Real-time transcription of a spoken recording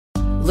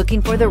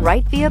Looking for the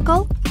right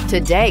vehicle?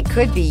 Today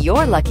could be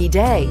your lucky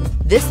day.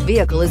 This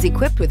vehicle is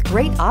equipped with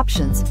great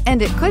options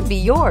and it could be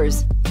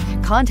yours.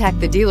 Contact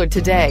the dealer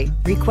today,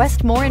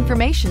 request more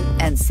information,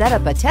 and set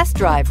up a test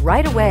drive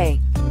right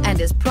away.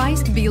 And is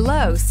priced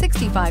below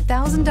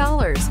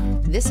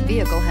 $65,000. This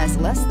vehicle has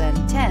less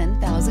than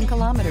 10,000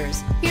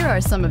 kilometers. Here are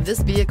some of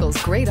this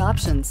vehicle's great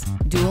options: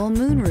 dual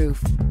moonroof,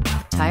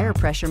 tire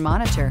pressure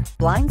monitor,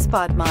 blind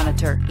spot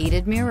monitor,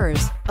 heated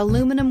mirrors,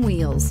 aluminum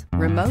wheels,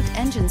 remote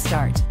engine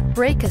start,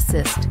 brake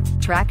assist,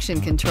 traction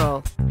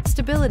control,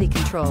 stability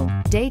control,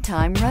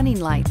 daytime running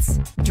lights.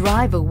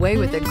 Drive away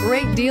with a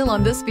great deal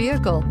on this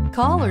vehicle.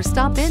 Call or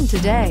stop in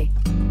today.